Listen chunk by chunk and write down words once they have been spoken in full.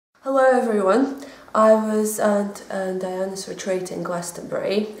Hello everyone, I was at Diana's retreat in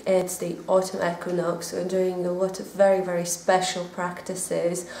Glastonbury. It's the autumn equinox. We're doing a lot of very special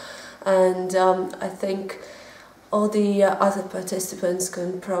practices, and I think all the other participants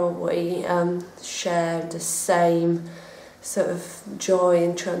can probably share the same sort of joy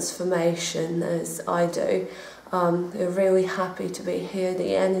and transformation as I do. We're really happy to be here.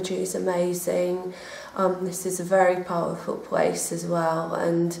 The energy is amazing. This is a very powerful place as well,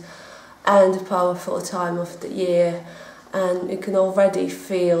 and a powerful time of the year, and you can already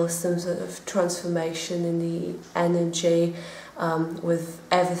feel some sort of transformation in the energy with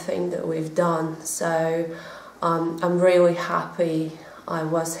everything that we've done. So I'm really happy I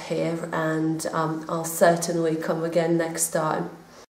was here, and I'll certainly come again next time.